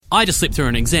I just slipped through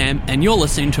an exam, and you're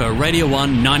listening to a Radio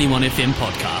 1 91 FM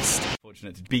podcast.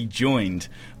 Fortunate to be joined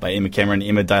by Emma Cameron,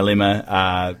 Emma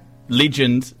Dilema,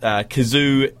 legend,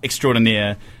 kazoo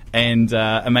extraordinaire, and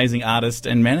amazing artist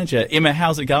and manager. Emma,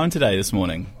 how's it going today this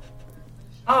morning?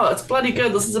 Oh, it's bloody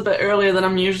good. This is a bit earlier than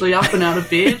I'm usually up and out of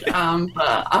bed,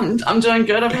 but I'm doing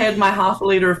good. I've had my half a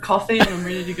litre of coffee and I'm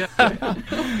ready to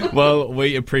go. Well,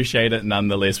 we appreciate it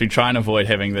nonetheless. We try and avoid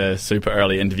having the super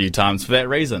early interview times for that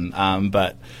reason,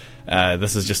 but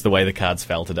this is just the way the cards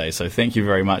fell today, so thank you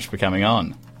very much for coming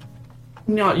on.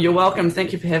 No, you're welcome.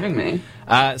 Thank you for having me.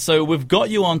 So we've got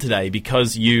you on today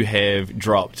because you have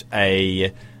dropped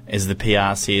as the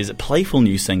PR says, a playful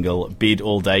new single, Bed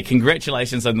All Day.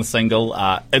 Congratulations on the single.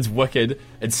 It's wicked.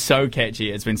 It's so catchy.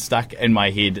 It's been stuck in my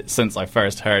head since I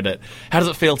first heard it. How does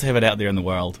it feel to have it out there in the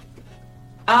world?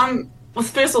 Well,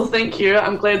 first of all, thank you.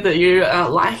 I'm glad that you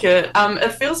like it.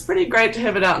 It feels pretty great to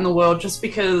have it out in the world just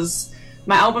because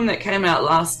my album that came out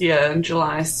last year in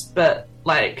July, but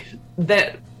like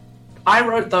that, I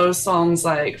wrote those songs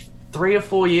like 3 or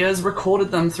 4 years,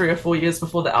 recorded them 3 or 4 years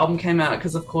before the album came out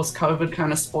because, of course, COVID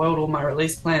kind of spoiled all my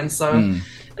release plans. So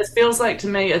it feels like to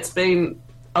me it's been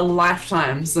a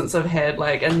lifetime since I've had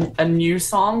like a new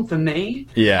song for me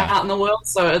out in the world.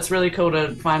 So it's really cool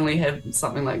to finally have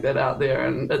something like that out there,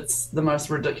 and it's the most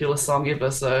ridiculous song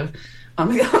ever. So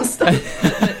I'm stoked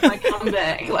that I come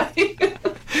back.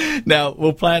 Now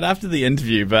we'll play it after the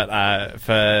interview, but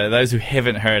for those who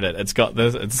haven't heard it, it's got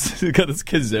this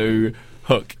kazoo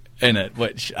hook in it,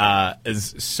 which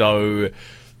is so...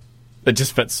 It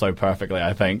just fits so perfectly,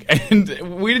 I think. And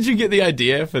where did you get the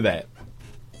idea for that?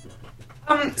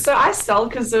 So I sell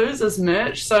kazoos as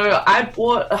merch. So I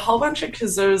bought a whole bunch of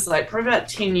kazoos like probably about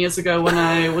 10 years ago when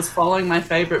I was following my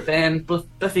favourite band,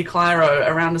 Biffy Clyro,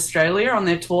 around Australia on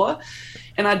their tour.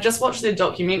 And I just watched their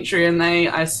documentary, and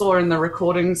I saw in the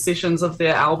recording sessions of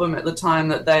their album at the time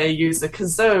that they used a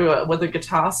kazoo with a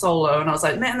guitar solo, and I was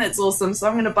like, man, that's awesome. So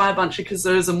I'm going to buy a bunch of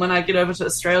kazoos, and when I get over to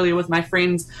Australia with my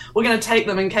friends, we're going to take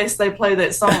them in case they play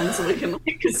that song so we can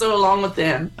kazoo along with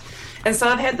them. And so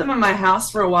I've had them in my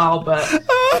house for a while, but a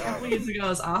couple of years ago I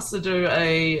was asked to do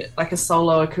a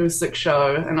solo acoustic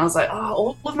show, and I was like, oh,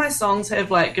 all of my songs have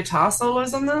like guitar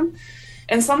solos in them.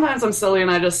 And sometimes I'm silly and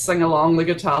I just sing along the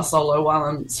guitar solo while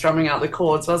I'm strumming out the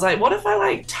chords. So I was like, what if I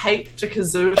like taped a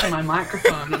kazoo to my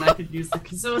microphone and I could use the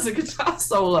kazoo as a guitar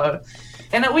solo?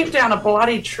 And it went down a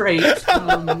bloody treat.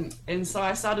 And so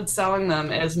I started selling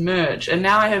them as merch. And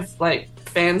now I have like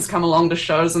fans come along to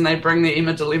shows and they bring their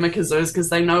Emma Dilema kazoos because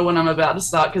they know when I'm about to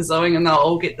start kazooing and they'll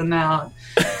all get them out.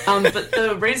 But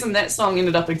the reason that song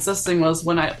ended up existing was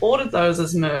when I ordered those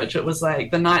as merch, it was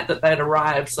like the night that they'd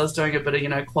arrived. So I was doing a bit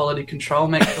of, quality control,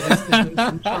 make sure these kazoos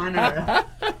from China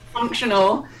are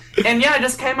functional. And yeah, I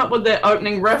just came up with that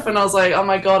opening riff and I was like, oh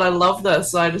my God, I love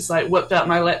this. So I just like whipped out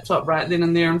my laptop right then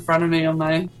and there in front of me on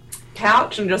my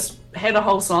couch and just had a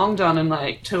whole song done in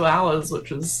like 2 hours,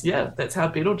 which was, that's how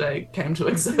Bed All Day came to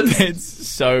exist. That's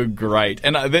so great.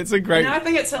 And that's a great... I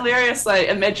think it's hilarious, like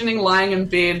imagining lying in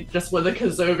bed just with a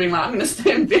kazoo being like, I'm going to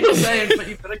stay in bed all day, but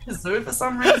you've got a kazoo for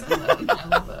some reason. I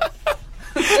love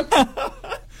it.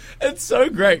 It's so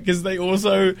great because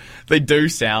they do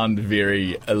sound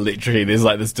very electric. There's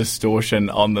like this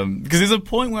distortion on them. Because there's a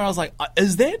point where I was like,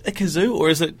 is that a kazoo or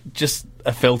is it just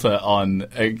a filter on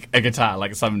a guitar,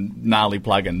 like some gnarly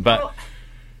plugin? But well,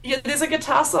 yeah, there's a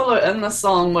guitar solo in the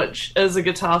song, which is a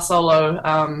guitar solo,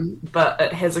 but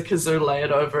it has a kazoo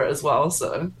layered over it as well.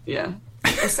 So yeah,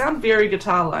 they sound very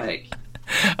guitar-like.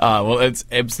 Well, it's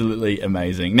absolutely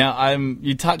amazing. Now,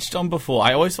 you touched on before,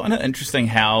 I always find it interesting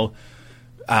how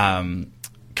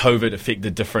COVID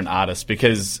affected different artists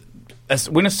because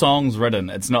when a song's written,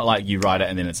 it's not like you write it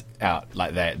and then it's out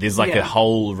like that. There's like a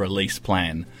whole release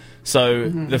plan. So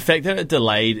the fact that it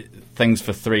delayed things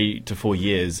for 3 to 4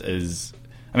 years is,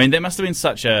 I mean, that must have been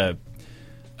such a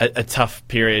tough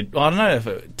period. Well, I don't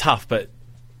know if tough, but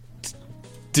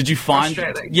did you find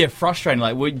frustrating?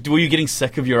 Like, were you getting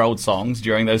sick of your old songs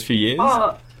during those few years?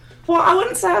 Well, I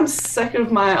wouldn't say I'm sick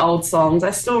of my old songs. I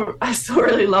still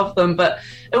really love them, but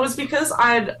it was because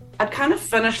I'd kind of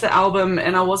finished the album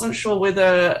and I wasn't sure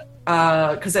whether,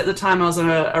 because at the time I was in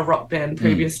a rock band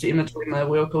previous to Emma Dilema,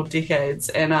 we were called Decades,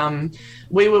 and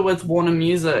we were with Warner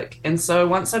Music. And so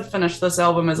once I'd finished this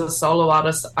album as a solo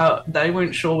artist, they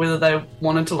weren't sure whether they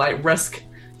wanted to like risk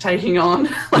taking on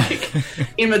like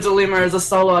Emma Dilema as a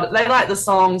solo artist. They liked the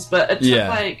songs, but it took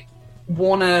like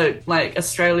Warner, like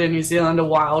Australia, New Zealand, a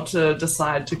while to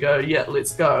decide to go,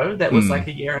 let's go. That was like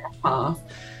a year and a half.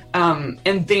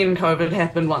 And then COVID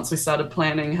happened once we started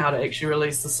planning how to actually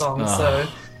release the song. So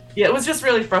Yeah, it was just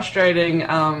really frustrating.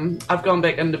 I've gone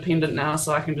back independent now,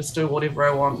 so I can just do whatever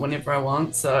I want whenever I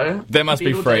want. So that must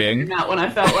be freeing. Out when I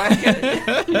felt like it.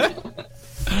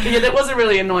 But yeah, that was a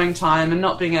really annoying time, and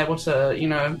not being able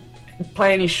to,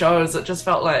 play any shows. It just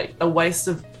felt like a waste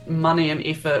of money and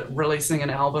effort releasing an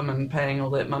album and paying all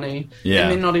that money,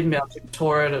 and then not even be able to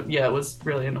tour it. Yeah, it was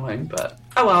really annoying. But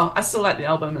oh well, I still like the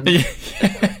album. And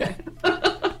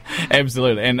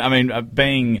Absolutely, and I mean,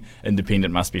 being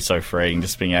independent must be so freeing.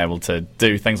 Just being able to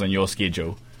do things on your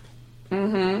schedule.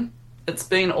 It's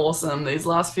been awesome these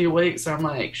last few weeks. Where I'm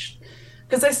like,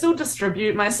 because they still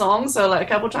distribute my songs, so like a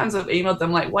couple times I've emailed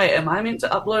them like, wait, am I meant to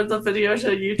upload the video to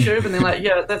YouTube? And they're like,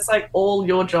 yeah, that's like all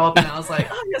your job. And I was like,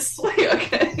 oh yes, sweet,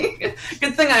 okay.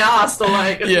 Good thing I asked, or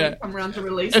like if you come around to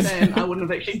release band, I wouldn't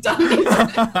have actually done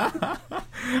it.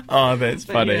 Oh, that's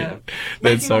funny. Yeah,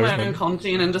 that's so making all my funny. own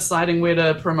content and deciding where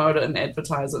to promote it and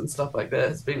advertise it and stuff like that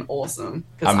has been awesome.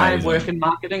 Because I work in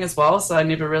marketing as well, so I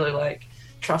never really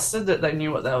trusted that they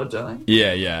knew what they were doing.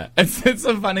 Yeah. It's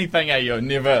a funny thing, you're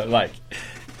never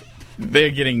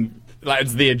they're getting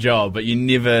it's their job, but you're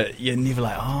never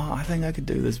like, oh, I think I could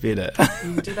do this better.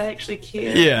 Do they actually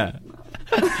care? Yeah.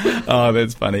 Oh,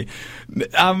 that's funny.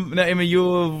 Now, Emma,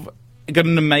 you've got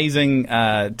an amazing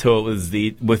tour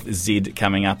with Zed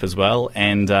coming up as well,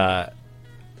 and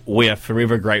we are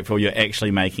forever grateful you're actually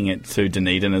making it to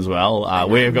Dunedin as well.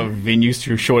 We've got venue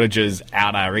shortages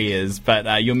out our ears,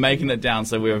 but you're making it down,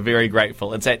 so we're very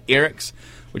grateful. It's at Eric's,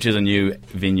 which is a new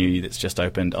venue that's just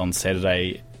opened on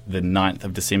Saturday, the 9th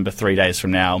of December, 3 days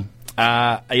from now.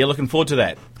 Are you looking forward to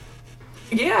that?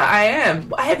 Yeah, I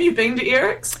am. Have you been to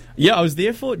Eric's? Yeah, I was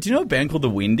there for... Do you know a band called the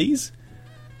Wendy's?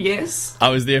 Yes. I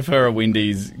was there for a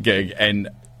Wendy's gig, and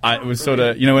it was sort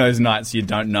of... You know, one of those nights you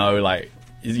don't know,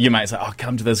 your mate's like, oh,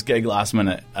 come to this gig last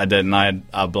minute. I did, and I had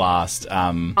a blast.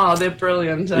 Oh, they're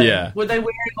brilliant. Yeah. Were they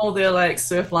wearing all their,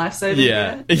 surf lifesaving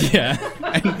gear? Yeah.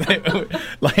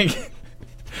 And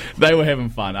they were having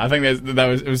fun. I think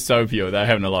it was so pure. They were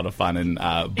having a lot of fun, and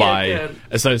by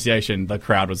association, the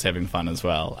crowd was having fun as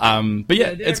well. But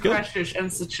it's good. Christchurch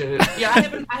Institute. Yeah,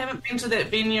 I haven't been to that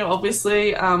venue,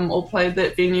 obviously, or played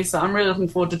that venue, so I'm really looking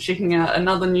forward to checking out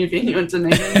another new venue in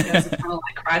Dunedin. It's kind of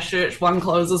like Christchurch, one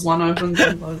closes, one opens,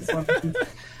 one closes, one opens.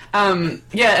 And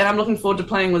I'm looking forward to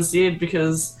playing with Zed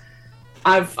because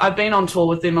I've been on tour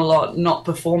with them a lot, not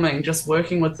performing, just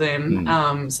working with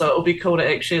them. So it'll be cool to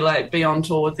actually be on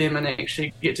tour with them and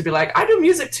actually get to be like, I do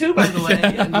music too, by the way,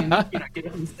 and then get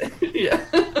up on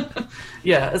stage.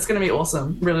 Yeah, it's going to be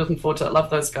awesome. Really looking forward to it. Love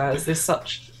those guys. They're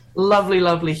such lovely,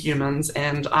 lovely humans,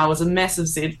 and I was a massive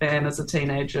Zed fan as a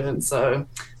teenager, and so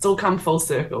it's all come full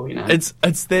circle. That's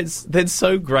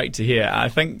so great to hear. I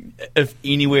think if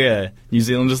anywhere, New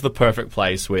Zealand is the perfect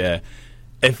place where,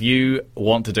 if you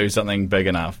want to do something big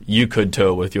enough, you could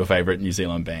tour with your favourite New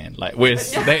Zealand band. We're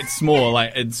that small,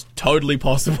 it's totally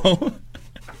possible.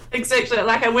 Exactly.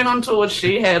 I went on tour with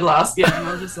Shehad last year, and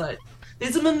I was just like,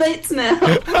 these are my mates now.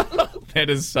 That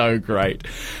is so great.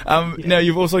 Now,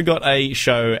 you've also got a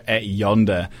show at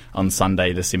Yonder on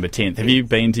Sunday, December 10th. Have you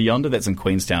been to Yonder? That's in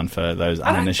Queenstown for those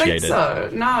uninitiated. I don't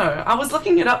think so, no. I was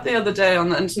looking it up the other day on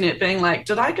the internet, being like,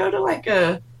 did I go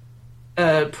to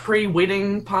a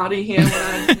pre-wedding party here when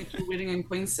I went to a wedding in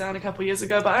Queenstown a couple of years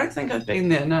ago, but I don't think I've been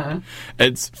there, no.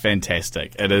 It's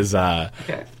fantastic. It is,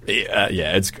 okay.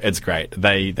 It's great.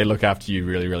 They look after you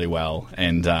really, really well,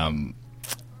 and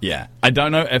I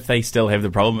don't know if they still have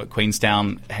the problem, but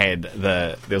Queenstown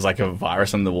there was a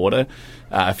virus in the water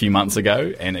a few months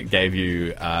ago, and it gave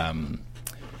you...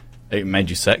 it made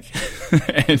you sick.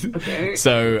 Okay.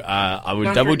 So I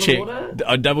would double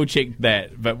check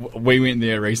that, but we went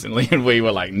there recently and we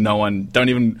were like, no one, don't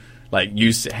even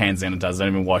use hand sanitizer, don't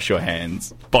even wash your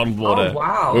hands. Bottled water. Oh,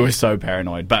 wow. We were so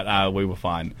paranoid, but we were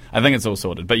fine. I think it's all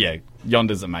sorted. But yeah,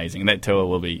 Yonder's amazing. That tour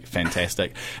will be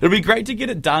fantastic. It'll be great to get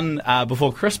it done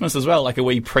before Christmas as well, like a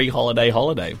wee pre-holiday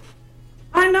holiday.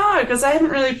 I know, because I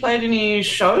haven't really played any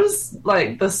shows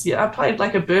this year. I played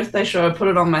a birthday show, I put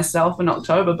it on myself in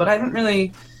October, but I haven't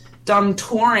really done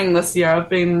touring this year. I've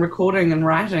been recording and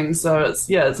writing, so it's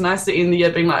nice to end the year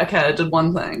being like, okay, I did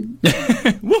one thing.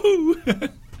 Woo!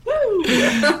 Woo!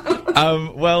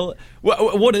 Well,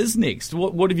 what is next?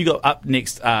 What have you got up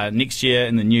next year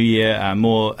in the new year?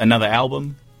 Another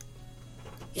album?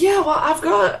 Yeah, well, I've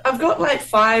got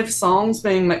 5 songs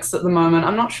being mixed at the moment.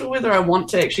 I'm not sure whether I want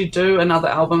to actually do another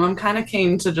album. I'm kind of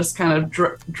keen to just kind of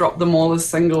drop them all as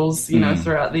singles,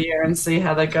 throughout the year and see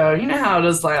how they go. You know how it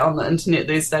is on the internet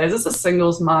these days. It's a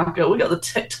singles market. We got the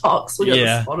TikToks, we got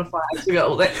the Spotify, we got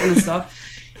all that kind of stuff.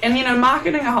 And,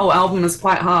 marketing a whole album is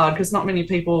quite hard because not many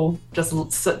people just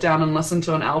sit down and listen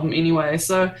to an album anyway.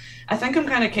 So I think I'm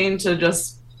kind of keen to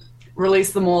just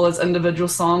release them all as individual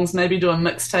songs, maybe do a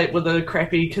mixtape with a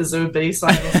crappy kazoo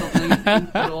B-side or something,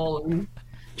 and put it all and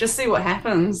just see what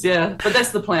happens, yeah. But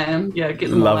that's the plan, yeah, get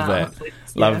them all out.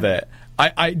 Love that.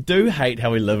 I do hate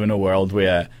how we live in a world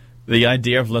where the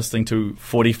idea of listening to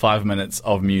 45 minutes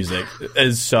of music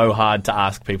is so hard to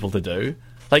ask people to do.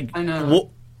 Like, I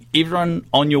know. Everyone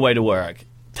on your way to work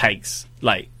takes,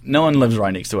 like, no one lives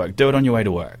right next to work. Do it on your way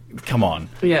to work. Come on.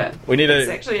 Yeah. We need to...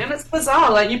 Exactly, and it's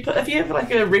bizarre. Like, if you have,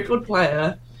 like, a record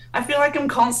player, I feel like I'm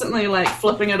constantly, like,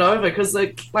 flipping it over because,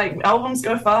 like albums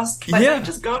go fast. Like, they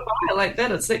just go by like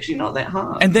that. It's actually not that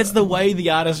hard. And that's the way the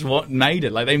artists made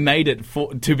it. Like, they made it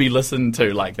to be listened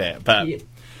to like that. But... Yeah.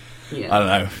 I don't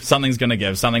know. Something's going to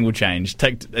give. Something will change.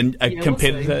 A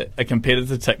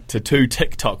competitor to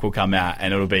TikTok will come out,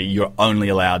 and it'll be you're only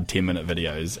allowed 10-minute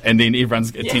videos, and then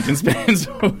everyone's attention spans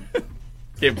will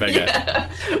get bigger. Yeah.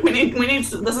 We need.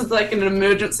 This is like an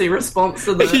emergency response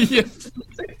to the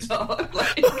TikTok.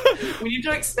 Like, we need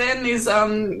to expand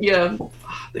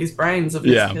these brains of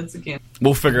these kids again.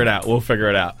 We'll figure it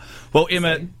out. Well,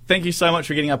 Emma, thank you so much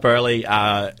for getting up early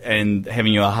and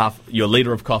having your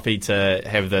liter of coffee to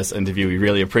have this interview. We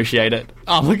really appreciate it.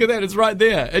 Oh, look at that. It's right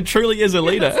there. It truly is a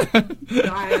liter.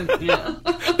 Giant, yeah.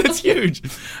 That's huge.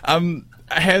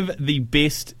 Have the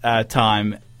best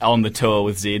time on the tour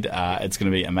with Zed. It's going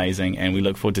to be amazing, and we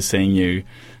look forward to seeing you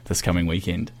this coming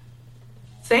weekend.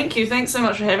 Thank you. Thanks so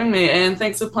much for having me, and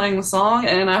thanks for playing the song,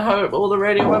 and I hope all the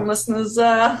Radio 1 listeners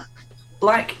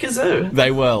like kazoo.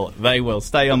 They will.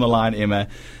 Stay on the line, Emma.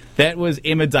 That was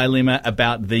Emma Dilemma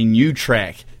about the new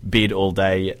track, Bed All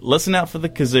Day. Listen out for the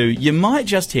kazoo. You might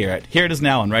just hear it. Here it is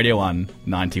now on Radio 1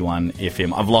 91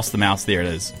 FM. I've lost the mouse. There it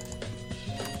is.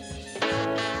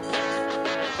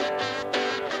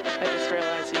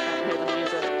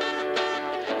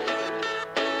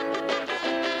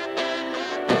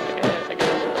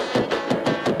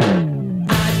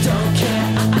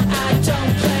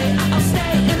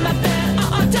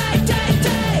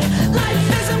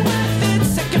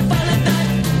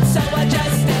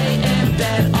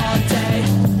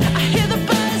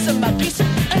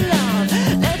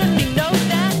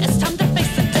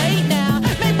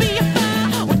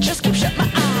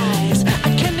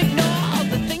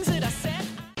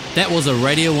 That was a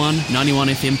Radio 1 91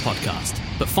 FM podcast,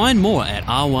 but find more at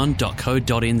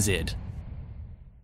r1.co.nz.